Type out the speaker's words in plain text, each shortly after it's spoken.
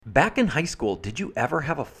Back in high school, did you ever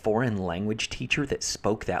have a foreign language teacher that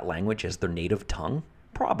spoke that language as their native tongue?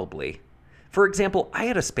 Probably. For example, I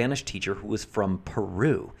had a Spanish teacher who was from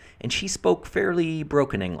Peru, and she spoke fairly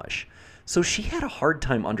broken English. So she had a hard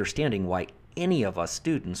time understanding why any of us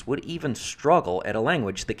students would even struggle at a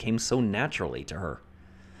language that came so naturally to her.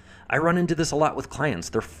 I run into this a lot with clients.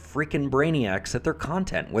 They're freaking brainiacs at their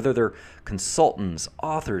content, whether they're consultants,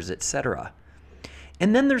 authors, etc.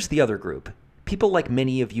 And then there's the other group. People like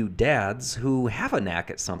many of you dads who have a knack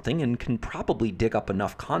at something and can probably dig up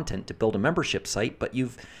enough content to build a membership site, but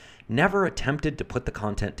you've never attempted to put the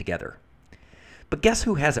content together. But guess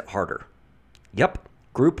who has it harder? Yep,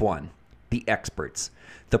 group one, the experts,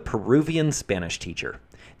 the Peruvian Spanish teacher.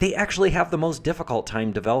 They actually have the most difficult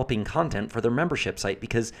time developing content for their membership site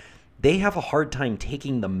because they have a hard time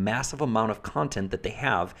taking the massive amount of content that they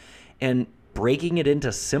have and breaking it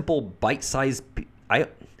into simple bite-sized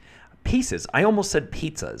pieces. I almost said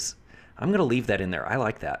pizzas. I'm going to leave that in there. I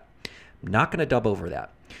like that. I'm not going to dub over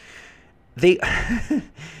that. They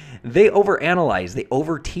they overanalyze, they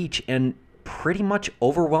overteach, and pretty much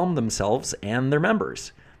overwhelm themselves and their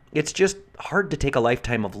members. It's just hard to take a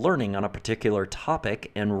lifetime of learning on a particular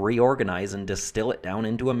topic and reorganize and distill it down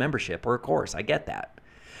into a membership or a course. I get that.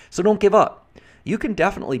 So don't give up. You can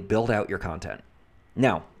definitely build out your content.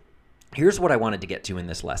 Now, here's what I wanted to get to in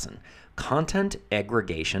this lesson. Content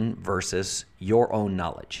aggregation versus your own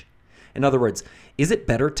knowledge. In other words, is it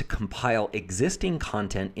better to compile existing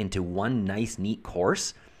content into one nice, neat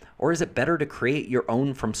course? Or is it better to create your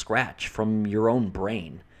own from scratch, from your own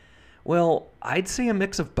brain? Well, I'd say a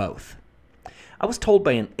mix of both. I was told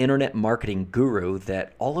by an internet marketing guru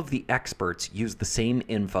that all of the experts use the same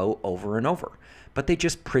info over and over, but they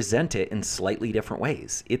just present it in slightly different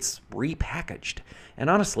ways. It's repackaged. And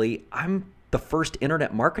honestly, I'm the first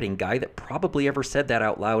internet marketing guy that probably ever said that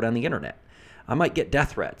out loud on the internet. I might get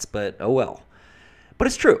death threats, but oh well. But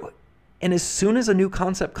it's true. And as soon as a new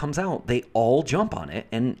concept comes out, they all jump on it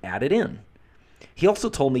and add it in. He also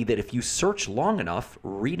told me that if you search long enough,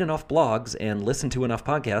 read enough blogs, and listen to enough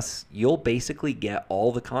podcasts, you'll basically get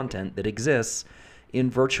all the content that exists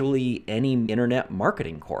in virtually any internet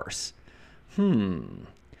marketing course.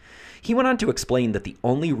 He went on to explain that the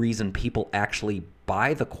only reason people actually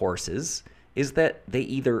buy the courses is that they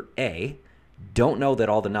either A, don't know that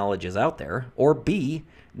all the knowledge is out there, or B,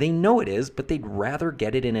 they know it is, but they'd rather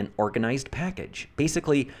get it in an organized package.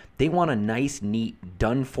 Basically, they want a nice, neat,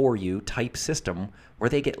 done-for-you type system where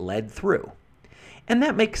they get led through. And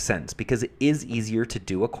that makes sense because it is easier to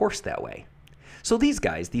do a course that way. So these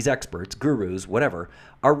guys, these experts, gurus, whatever,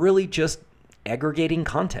 are really just aggregating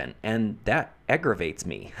content, and that aggravates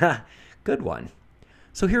me. Ha, good one.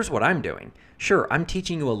 So here's what I'm doing. Sure, I'm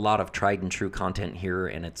teaching you a lot of tried and true content here,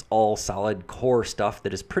 and it's all solid core stuff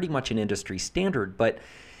that is pretty much an industry standard, but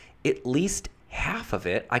at least half of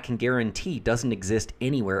it I can guarantee doesn't exist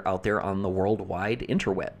anywhere out there on the worldwide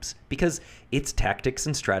interwebs, because it's tactics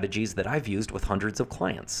and strategies that I've used with hundreds of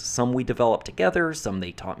clients. Some we developed together, some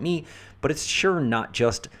they taught me, but it's sure not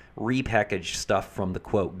just repackaged stuff from the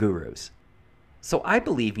quote gurus. So I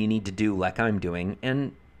believe you need to do like I'm doing,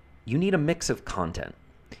 and you need a mix of content.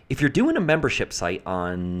 If you're doing a membership site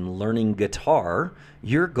on learning guitar,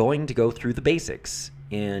 you're going to go through the basics,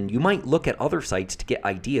 and you might look at other sites to get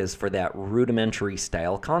ideas for that rudimentary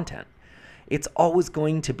style content. It's always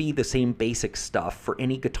going to be the same basic stuff for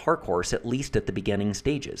any guitar course, at least at the beginning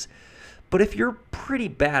stages. But if you're pretty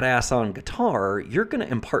badass on guitar, you're going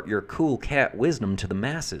to impart your cool cat wisdom to the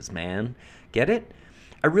masses, man. Get it?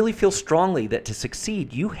 I really feel strongly that to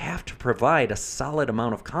succeed, you have to provide a solid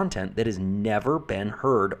amount of content that has never been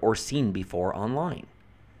heard or seen before online.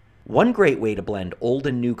 One great way to blend old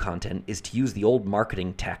and new content is to use the old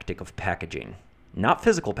marketing tactic of packaging. Not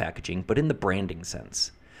physical packaging, but in the branding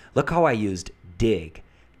sense. Look how I used dig,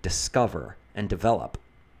 discover, and develop.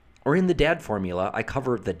 Or in the DAD formula, I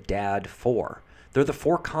cover the DAD 4. They're the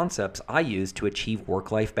 4 concepts I use to achieve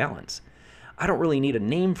work-life balance. I don't really need a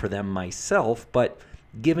name for them myself, but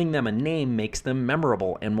giving them a name makes them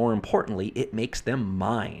memorable, and more importantly, it makes them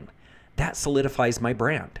mine. That solidifies my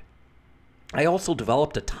brand. I also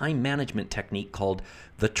developed a time management technique called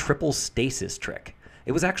the triple stasis trick.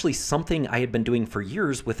 It was actually something I had been doing for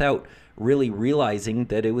years without really realizing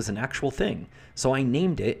that it was an actual thing. So I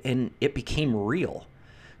named it, and it became real.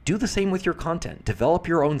 Do the same with your content. Develop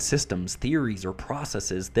your own systems, theories, or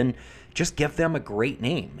processes, then just give them a great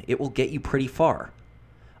name. It will get you pretty far.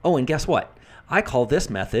 Oh, and guess what? I call this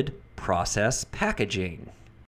method process packaging.